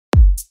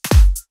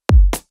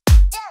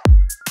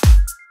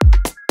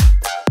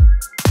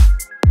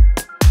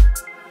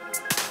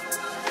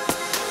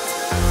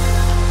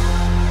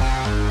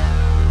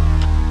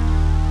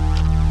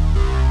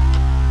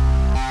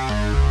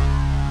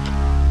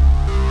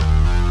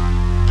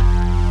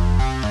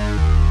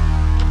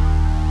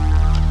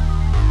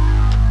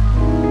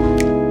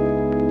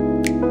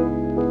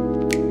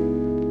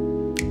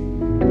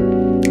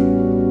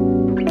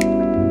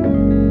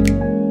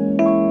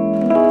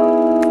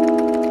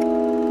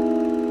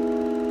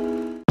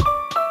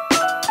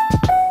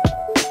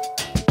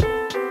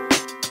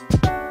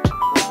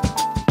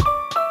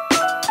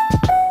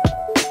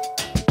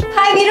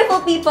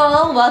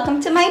people!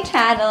 Welcome to my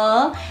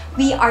channel.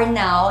 We are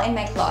now in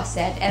my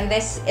closet and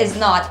this is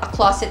not a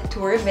closet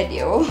tour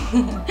video.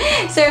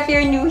 So if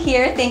you're new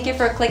here, thank you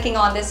for clicking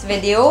on this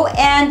video,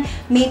 and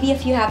maybe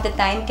if you have the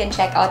time, you can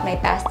check out my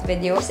past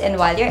videos, and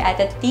while you're at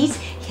it, please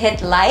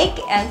hit like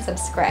and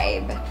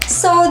subscribe.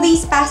 So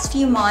these past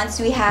few months,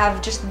 we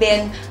have just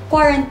been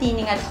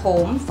quarantining at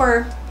home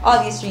for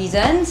obvious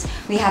reasons.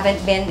 We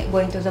haven't been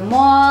going to the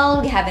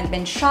mall, we haven't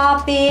been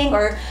shopping,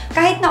 or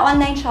kahit na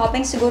online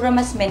shopping, siguro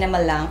mas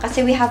minimal lang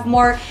kasi we have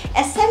more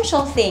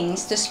essential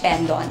things to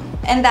spend on.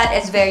 And that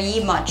is very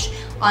much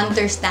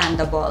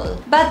understandable.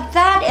 But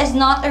that is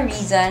not a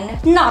reason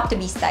not to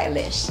be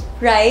stylish,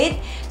 right?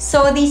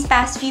 So these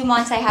past few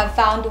months, I have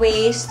found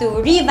ways to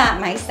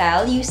revamp my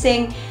style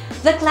using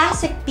the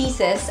classic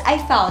pieces I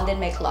found in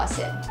my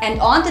closet. And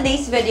on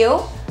today's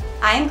video,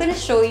 I'm gonna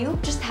show you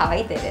just how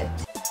I did it.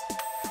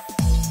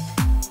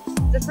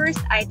 The first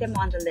item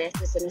on the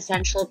list is an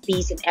essential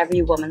piece in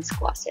every woman's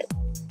closet.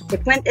 The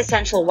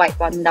quintessential white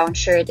button-down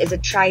shirt is a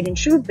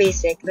tried-and-true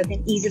basic that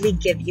can easily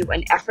give you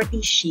an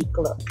effortlessly chic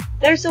look.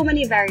 There are so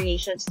many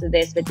variations to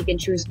this that you can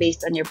choose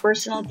based on your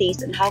personal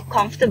taste and how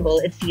comfortable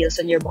it feels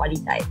on your body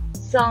type.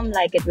 Some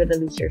like it with a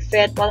looser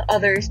fit, while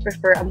others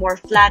prefer a more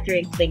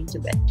flattering fling to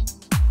it.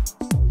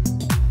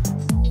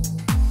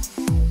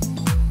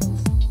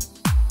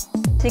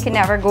 You can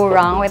never go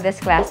wrong with this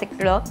classic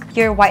look.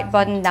 Your white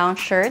button-down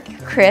shirt,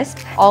 crisp,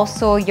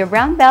 also your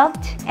brown belt,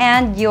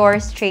 and your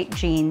straight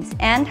jeans,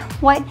 and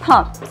white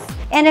pumps.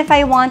 And if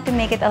I want to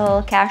make it a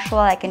little casual,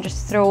 I can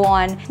just throw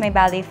on my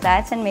ballet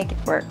flats and make it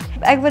work.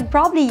 I would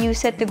probably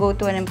use it to go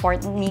to an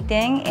important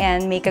meeting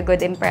and make a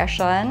good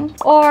impression.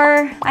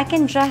 Or I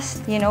can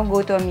just,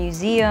 go to a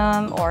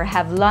museum or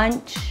have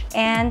lunch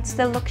and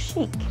still look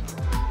chic.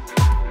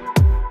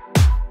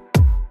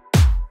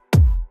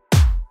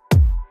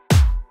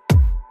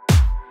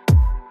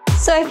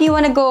 So if you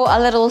want to go a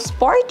little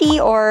sporty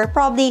or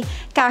probably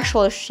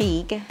casual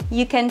chic,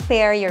 you can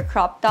pair your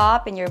crop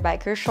top and your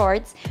biker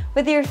shorts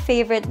with your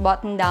favorite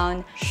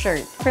button-down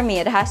shirt. For me,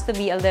 it has to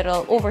be a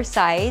little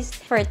oversized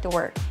for it to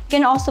work. You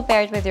can also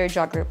pair it with your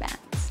jogger pants.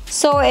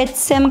 So it's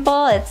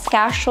simple, it's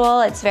casual,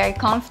 it's very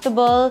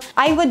comfortable.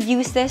 I would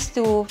use this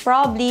to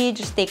probably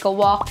just take a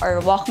walk or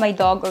walk my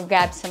dog or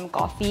grab some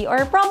coffee,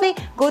 or probably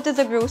go to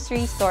the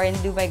grocery store and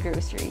do my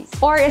groceries.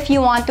 Or if you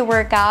want to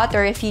work out,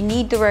 or if you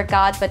need to work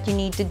out but you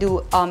need to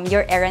do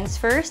your errands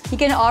first, you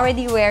can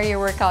already wear your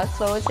workout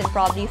clothes and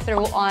probably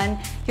throw on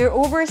your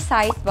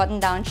oversized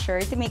button-down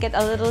shirt to make it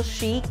a little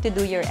chic to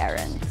do your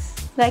errands.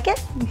 Like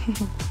it?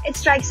 It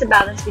strikes a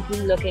balance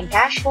between looking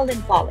casual and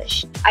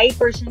polished. I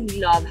personally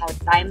love how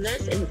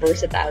timeless and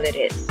versatile it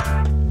is.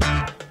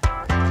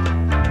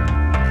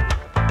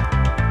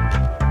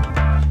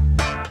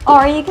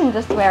 Or you can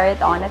just wear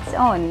it on its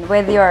own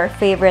with your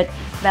favorite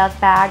belt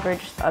bag or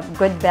just a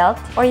good belt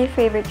or your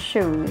favorite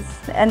shoes.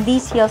 And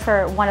these heels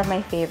are one of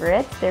my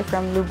favorites. They're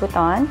from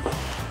Louboutin.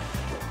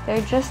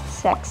 They're just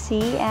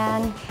sexy,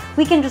 and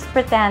we can just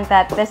pretend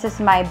that this is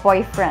my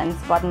boyfriend's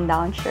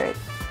button-down shirt.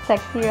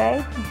 Sexy,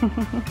 right?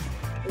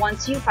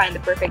 Once you find the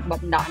perfect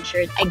button-down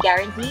shirt, I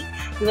guarantee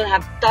you will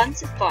have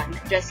tons of fun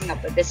dressing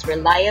up with this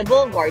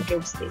reliable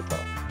wardrobe staple.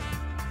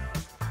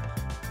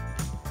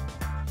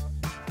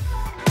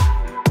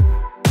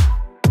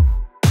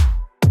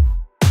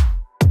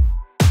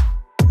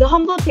 The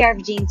humble pair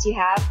of jeans you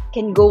have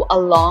can go a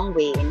long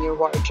way in your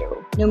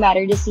wardrobe. No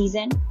matter the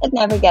season, it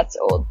never gets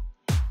old.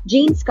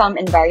 Jeans come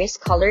in various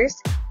colors,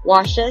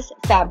 washes,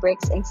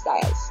 fabrics, and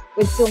styles.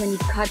 With so many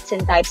cuts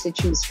and types to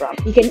choose from,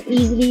 you can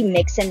easily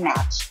mix and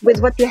match with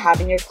what you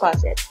have in your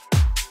closet.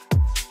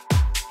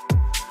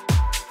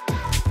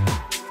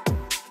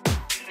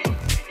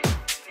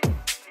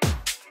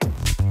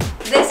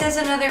 This is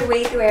another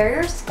way to wear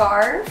your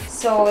scarf.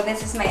 So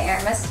this is my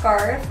Hermes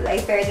scarf.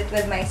 I paired it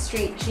with my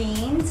straight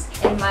jeans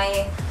and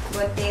my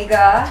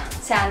Bottega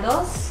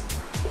sandals.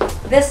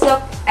 This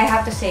look, I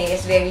have to say,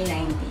 is very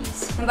 90s.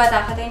 Nung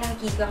bata ka tayo,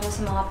 nakikita ko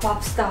sa mga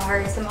pop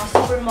stars, sa mga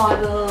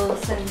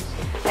supermodels, and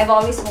I've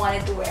always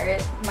wanted to wear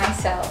it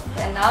myself.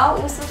 And now,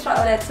 uso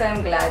siya ulit, so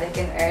I'm glad I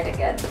can wear it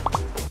again.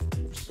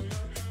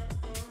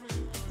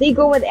 They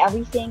go with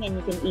everything, and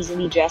you can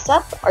easily dress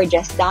up or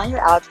dress down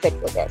your outfit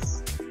with this.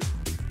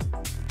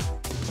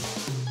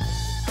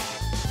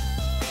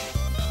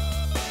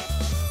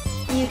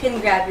 You can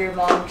grab your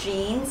mom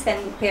jeans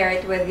and pair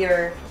it with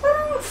your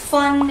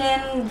fun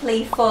and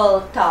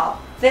playful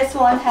top. This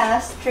one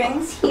has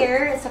strings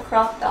here. It's a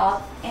crop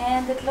top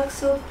and it looks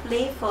so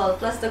playful.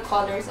 Plus the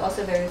color is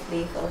also very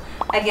playful.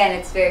 Again,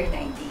 it's very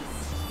 90s.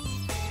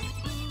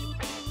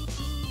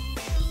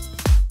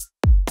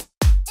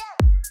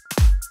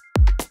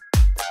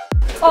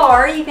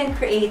 Or you can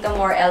create a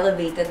more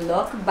elevated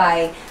look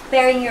by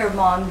pairing your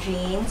mom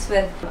jeans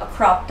with a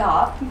crop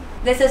top.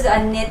 This is a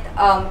knit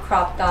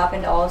crop top,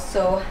 and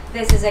also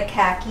this is a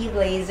khaki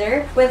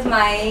blazer with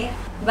my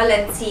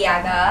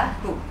Balenciaga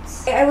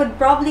boots. I would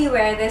probably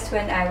wear this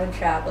when I would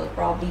travel,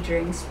 probably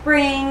during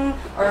spring,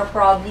 or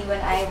probably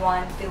when I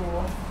want to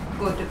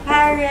go to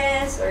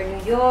Paris or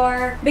New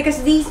York.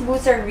 Because these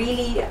boots are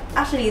really,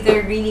 actually,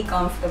 they're really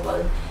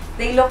comfortable.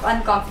 They look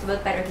uncomfortable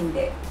pero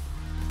hindi.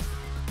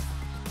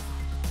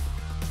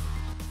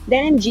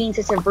 Denim jeans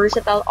is a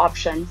versatile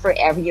option for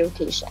every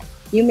occasion.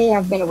 You may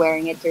have been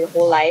wearing it your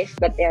whole life,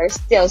 but there are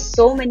still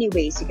so many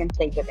ways you can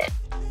play with it.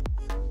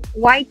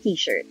 White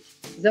t-shirt,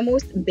 the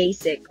most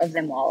basic of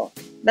them all,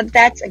 but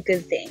that's a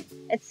good thing.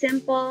 It's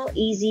simple,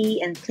 easy,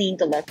 and clean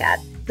to look at.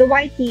 The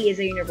white tee is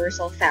a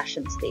universal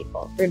fashion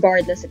staple,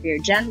 regardless of your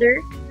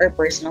gender or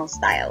personal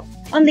style.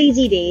 On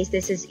lazy days,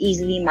 this is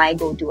easily my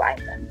go-to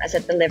item as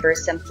it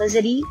delivers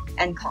simplicity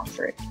and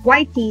comfort.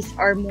 White tees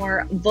are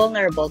more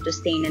vulnerable to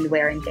stain and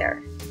wear and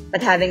tear,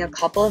 but having a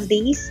couple of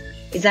these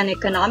is an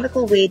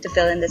economical way to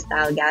fill in the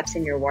style gaps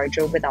in your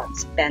wardrobe without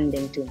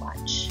spending too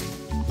much.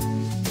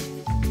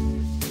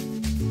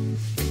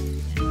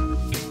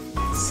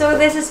 So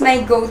this is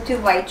my go-to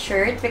white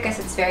shirt because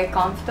it's very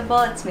comfortable.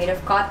 It's made of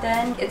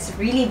cotton. It's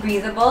really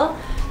breathable.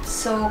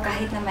 So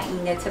kahit na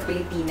mainit sa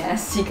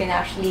Pilipinas, you can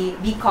actually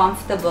be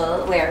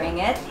comfortable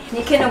wearing it.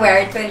 You can wear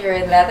it with your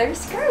leather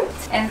skirt.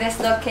 And this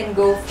look can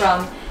go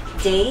from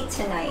day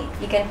to night.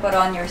 You can put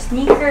on your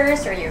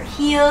sneakers or your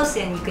heels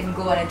and you can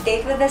go on a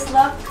date with this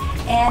look.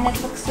 And it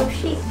looks so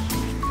chic.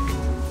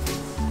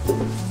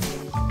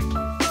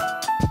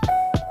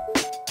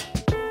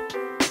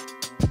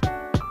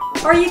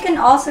 Or you can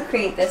also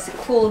create this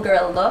cool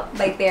girl look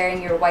by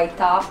pairing your white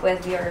top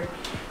with your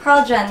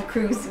Carl Jan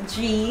Cruz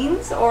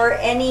jeans or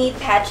any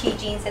patchy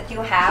jeans that you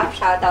have.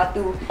 Shout out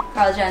to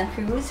Carl Jan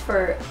Cruz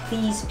for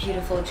these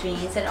beautiful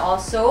jeans, and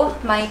also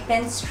my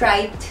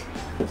pinstriped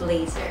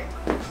blazer.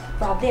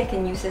 Probably I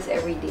can use this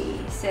every day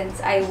since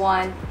I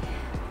want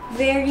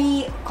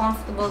very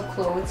comfortable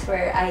clothes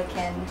where I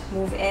can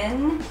move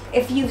in.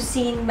 If you've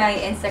seen my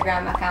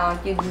Instagram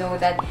account, you'd know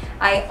that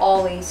I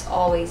always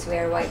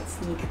wear white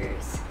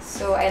sneakers.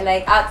 So I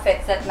like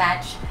outfits that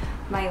match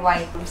my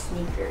white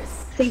sneakers.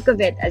 Think of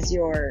it as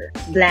your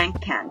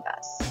blank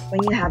canvas.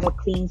 When you have a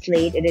clean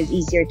slate, it is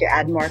easier to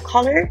add more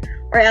color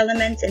or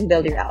elements and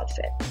build your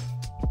outfit.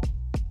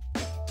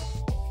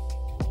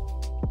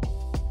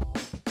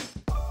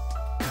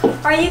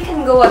 Or you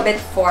can go a bit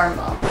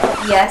formal.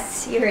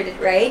 Yes, you heard it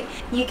right.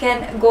 You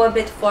can go a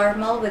bit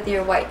formal with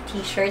your white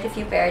t-shirt if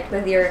you pair it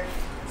with your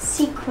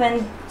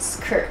sequined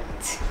skirt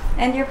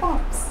and your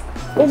pumps.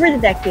 Over the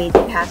decades,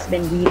 it has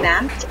been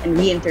revamped and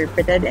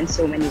reinterpreted in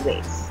so many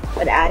ways.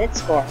 But at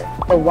its core,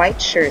 the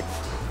white shirt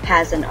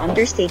has an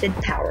understated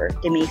power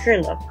to make her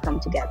look come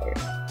together.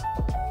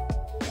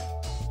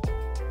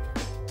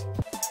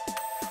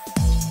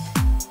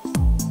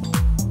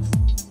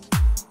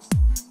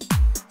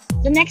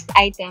 The next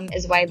item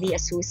is widely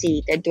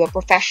associated to a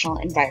professional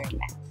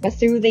environment. But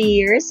through the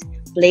years,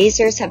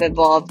 blazers have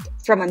evolved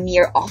from a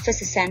mere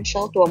office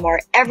essential to a more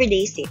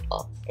everyday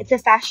staple. It's a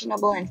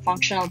fashionable and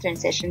functional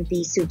transition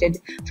piece suited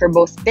for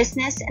both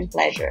business and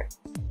pleasure.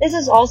 This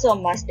is also a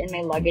must in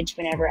my luggage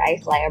whenever I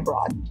fly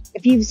abroad.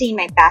 If you've seen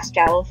my past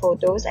travel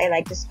photos, I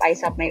like to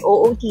spice up my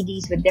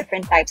OOTDs with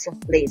different types of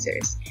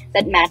blazers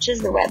that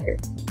matches the weather.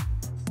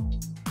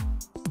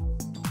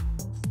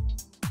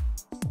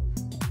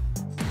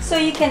 So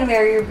you can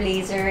wear your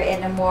blazer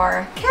in a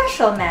more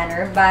casual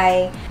manner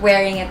by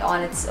wearing it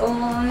on its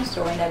own,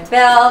 throwing a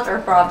belt, or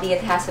probably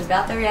it has a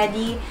belt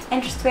already,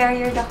 and just wear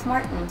your Doc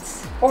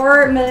Martens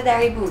or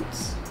military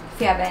boots if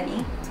you have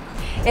any.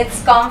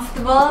 It's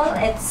comfortable,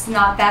 it's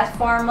not that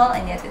formal,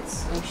 and yet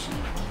it's so chic.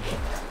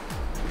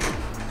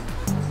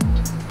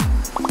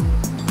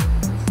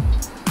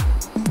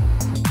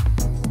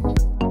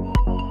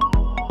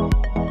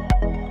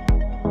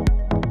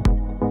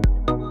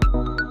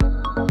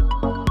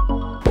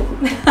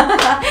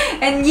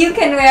 And you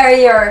can wear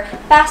your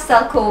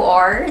pastel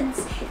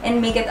co-ords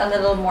and make it a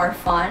little more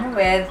fun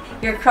with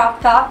your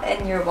crop top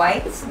and your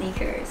white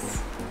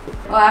sneakers.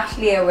 Well,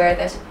 actually, I wear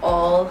this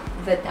all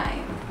the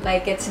time.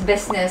 Like, it's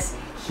business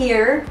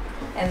here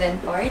and then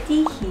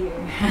party here.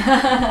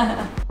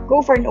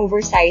 Go for an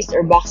oversized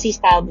or boxy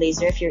style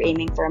blazer if you're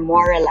aiming for a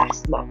more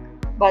relaxed look.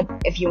 But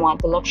if you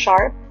want to look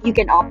sharp, you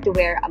can opt to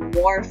wear a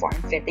more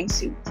form-fitting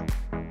suit.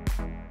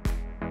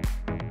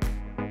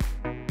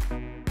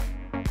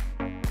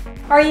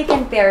 Or you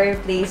can pair your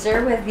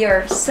blazer with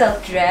your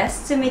silk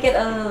dress to make it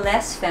a little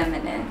less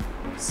feminine.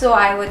 So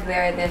I would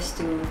wear this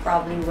to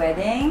probably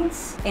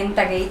weddings in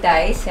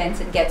Tagaytay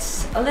since it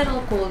gets a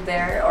little cold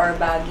there, or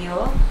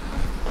Baguio.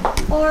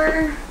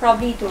 Or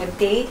probably to a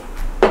date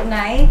at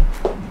night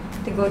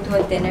to go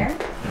to a dinner.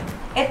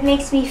 It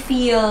makes me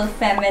feel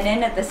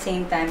feminine at the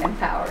same time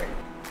empowered.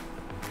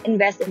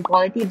 Invest in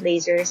quality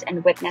blazers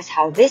and witness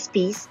how this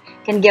piece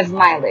can give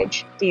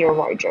mileage to your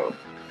wardrobe.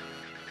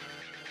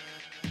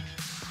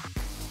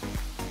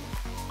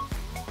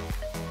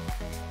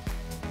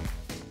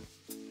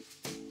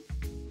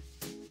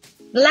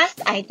 The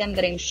last item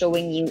that I'm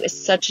showing you is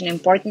such an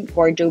important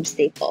wardrobe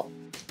staple.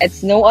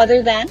 It's no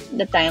other than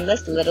the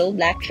timeless little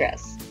black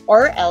dress,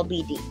 or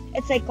LBD.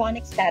 Its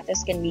iconic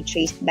status can be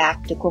traced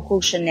back to Coco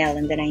Chanel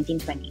in the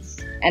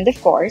 1920s. And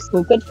of course,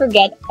 who could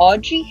forget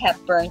Audrey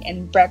Hepburn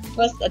and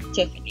Breakfast at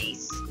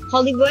Tiffany's?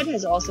 Hollywood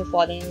has also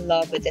fallen in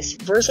love with this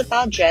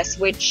versatile dress,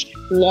 which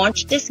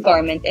launched this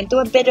garment into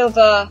a bit of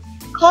a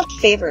cult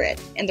favorite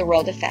in the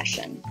world of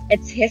fashion.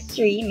 Its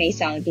history may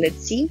sound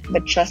glitzy,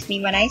 but trust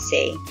me when I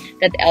say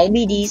that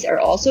LBDs are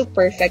also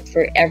perfect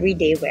for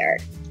everyday wear.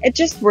 It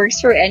just works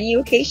for any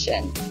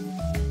occasion.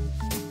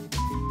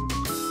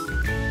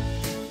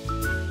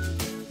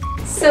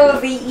 So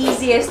the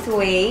easiest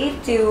way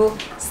to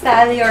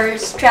style your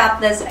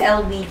strapless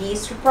LBD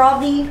is to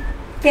probably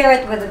pair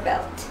it with a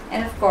belt.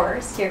 And of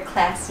course, your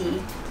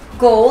classy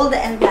gold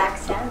and black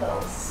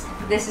sandals.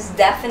 This is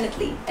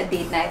definitely a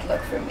date night look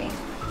for me.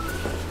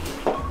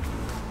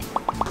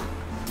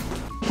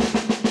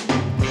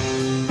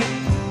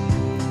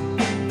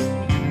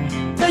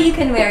 So you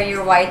can wear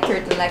your white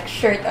turtleneck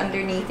shirt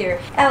underneath your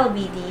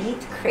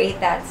LBD to create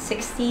that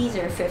 60s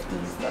or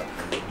 50s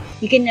look.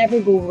 You can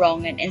never go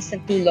wrong and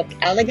instantly look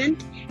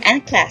elegant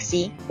and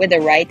classy with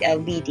the right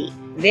LBD.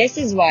 This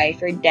is why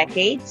for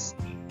decades,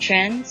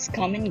 trends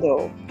come and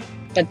go,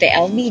 but the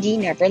LBD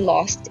never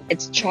lost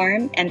its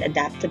charm and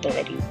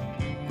adaptability.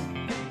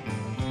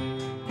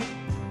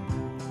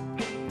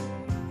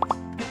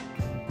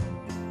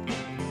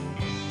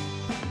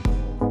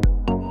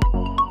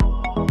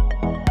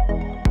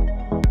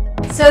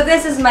 So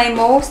this is my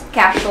most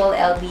casual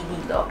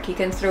LBD look. You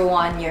can throw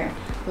on your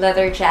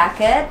leather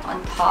jacket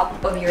on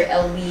top of your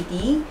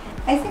LBD.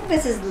 I think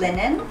this is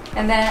linen,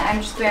 and then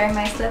I'm just wearing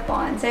my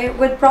slip-ons. I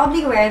would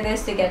probably wear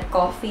this to get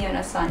coffee on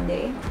a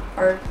Sunday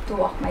or to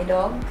walk my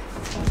dog.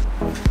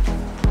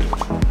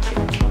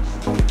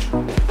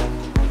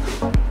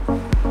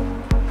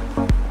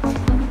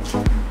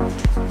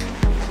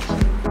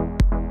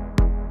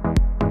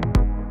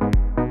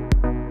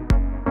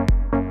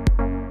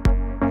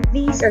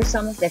 These are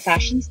some of the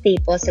fashion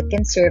staples that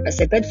can serve as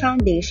a good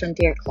foundation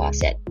to your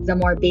closet. The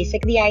more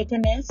basic the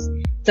item is,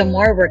 the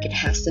more work it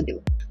has to do.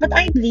 But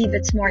I believe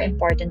it's more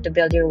important to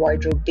build your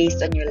wardrobe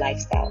based on your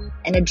lifestyle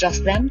and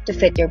adjust them to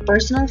fit your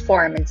personal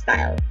form and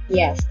style.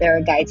 Yes, there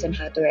are guides on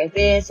how to wear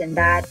this and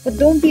that, but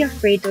don't be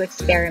afraid to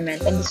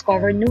experiment and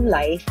discover new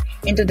life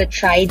into the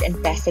tried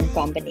and tested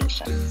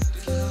combinations.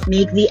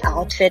 Make the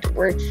outfit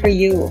work for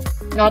you,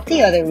 not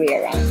the other way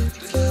around.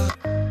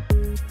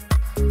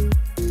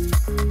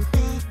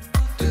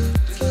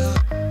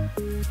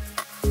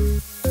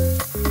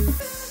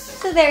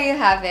 So there you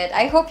have it.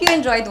 I hope you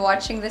enjoyed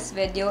watching this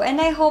video, and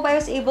I hope I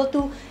was able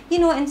to,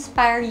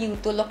 inspire you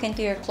to look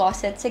into your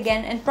closets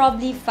again and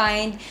probably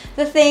find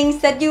the things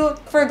that you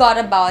forgot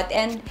about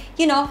and,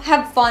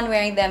 have fun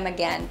wearing them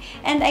again.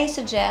 And I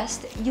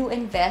suggest you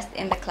invest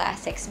in the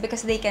classics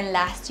because they can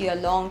last you a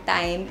long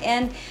time,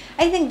 and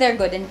I think they're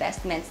good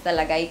investments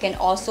talaga. You can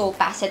also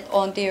pass it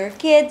on to your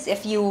kids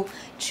if you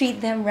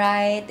treat them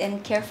right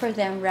and care for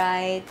them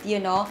right,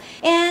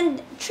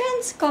 And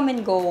trends come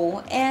and go,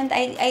 and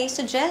I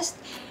suggest,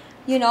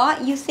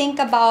 you think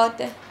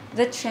about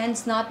the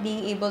trends not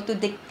being able to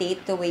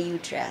dictate the way you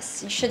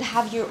dress. You should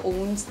have your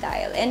own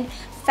style, and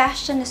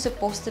fashion is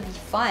supposed to be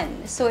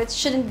fun, so it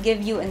shouldn't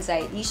give you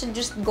anxiety. You should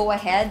just go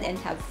ahead and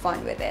have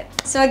fun with it.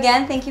 So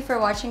again, thank you for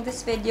watching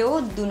this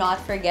video. Do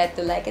not forget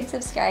to like and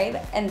subscribe,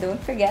 and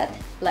don't forget,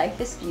 life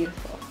is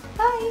beautiful.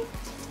 Bye!